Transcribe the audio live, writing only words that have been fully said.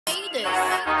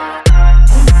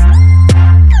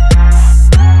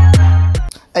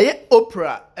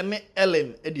Oprah and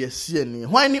Ellen Eddie CNE.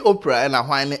 Why ni Oprah and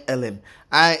why ni Ellen?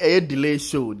 I delay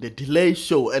show, the delay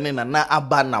show, and then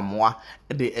Anamoah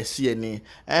the CNE.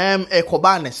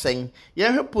 Kobane saying,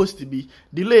 yeah, post to be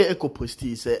delay echo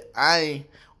posti say I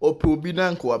Oprah be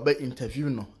done ko abe interview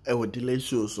no. Delay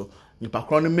show so. Nipa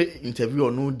krono me interview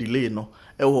or no delay no.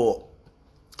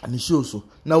 Ni show so.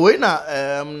 Na we na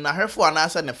herfo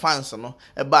anasa ne fans no.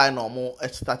 Buy no mo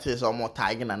started so mo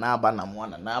tagging na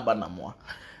Anamoah.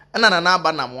 And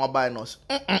Anamoah by nos.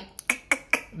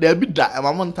 There be that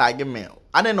I'm on tag me.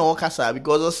 I don't know Kasa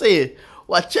because I say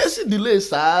what Chelsea delays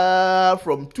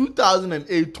from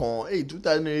 2008 ton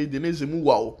 2008 the next move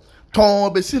wow.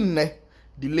 Ton besin ne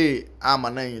delay am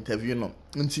an interview no.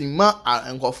 Until ma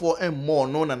and go for and more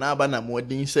no na Anamoah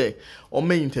din say or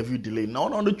may interview delay.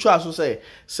 Now on the trust say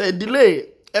delay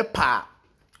a pa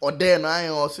or then I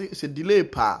or say delay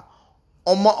pa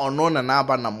Oma or no na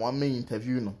Anamoah may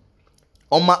interview no.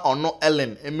 Oma or no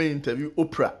Ellen may interview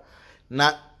Oprah.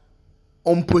 Na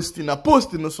on posting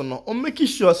no so no on make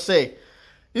sure say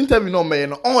interview no me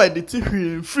no on edit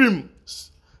film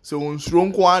so on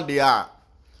strong kwa they are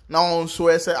now on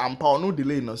so say ampa no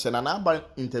delay no say na ba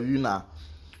interview na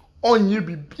on you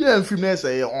be bien film na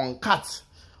say on cut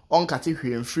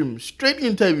film straight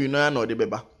interview no de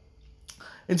beba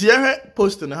nti ye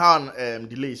posting how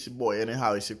delay is boy and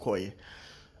how is koy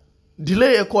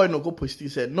delay a coin no go post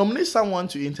said nominate someone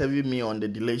to interview me on the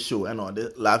delay show and all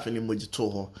the laughing emoji to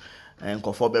her and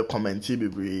conforme comment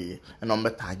be and on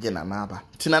tagging anaba.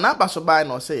 Tinanaba so by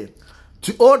no say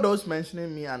to all those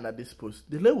mentioning me under this post,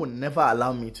 delay will never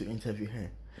allow me to interview her.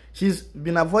 She's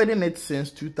been avoiding it since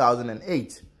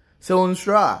 2008. So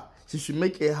unsure she should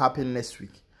make it happen next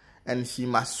week. And she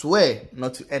must swear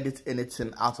not to edit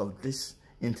anything out of this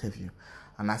interview.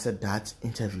 And I said that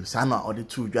interview. Sana or the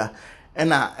two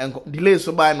and delay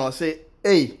so by no say,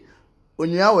 hey,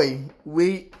 on your way,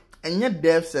 and yet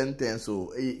death sentence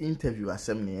or interview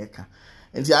assembly.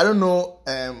 And see, I don't know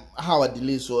how a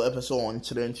delay so episode on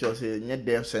children to say yet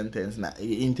death sentence na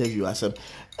interview assembly.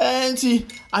 And see,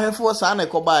 I have forced Anna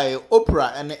by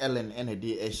Oprah and Ellen and a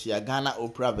day Asia, Ghana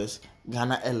Oprah vs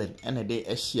Ghana Ellen and a day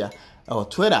Asia or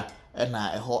Twitter. And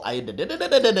I hope I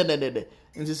did.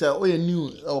 And she said, oh, you new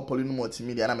Poleeno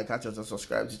Multimedia, and I'm a catch and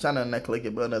subscribe to the channel and click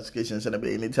the bell notifications and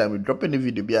anytime we drop any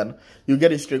video, you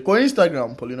get it straight. Go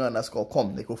Instagram,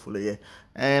 Poleeno_com, they go follow you.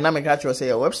 And I'm a catch you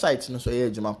say a website, no so yeah,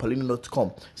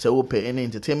 Poleeno.com. So we'll pay any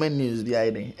entertainment news the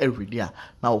idea every day.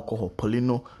 Now we'll call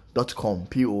Poleeno.com,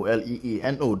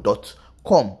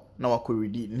 Poleeno.com. Now I could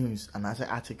read news and I say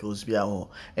articles via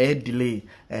a delay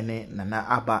and Nana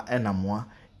Abba Anamoah.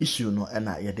 Issue no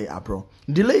na yede abro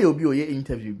delay obi oye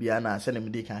interview bia na se na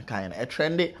me kan na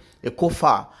trend e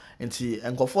kofa nti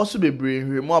enkofo so bebre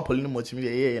hwe mo Poleeno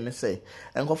Multimedia ye ne say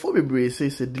enkofo bebre say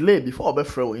delay before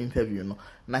obefra o interview no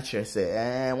na kire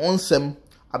say wonsem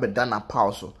abeda na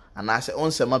pause and I say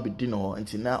wonsem abedi no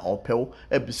nti na opew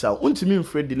ebisa untimi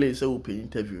mfre delay say ope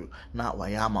interview na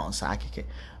waya ma onsa akeke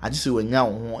agise wanya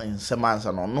wo ho ensem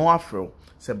ansa no afro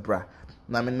se bra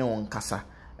na me ne won kasa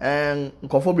and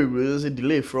comfort be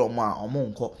delay from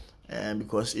omonko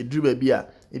because it drew baby a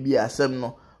asem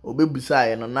no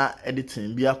obebusa no na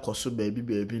editing bi akoso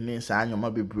baby ne sa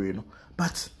anyoma bebre no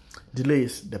but delay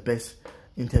is the best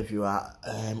interviewer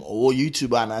or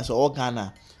YouTuber na so all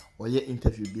Ghana or ye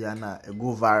interview bi na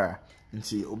go viral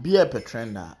nti obi a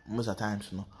petrenda most of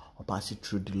times no or pass it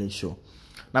through delay show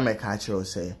na me catch you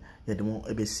say ye demo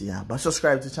ebesia but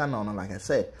subscribe to the channel no like I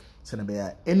said send be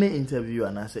any interview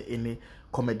and I say any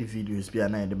comedy videos be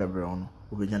na de bebre ono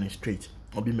obenya straight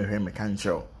obi mehwe me kan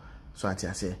show so ati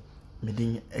ase me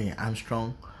din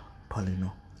Armstrong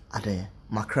Poleeno ade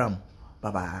makram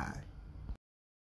bye bye.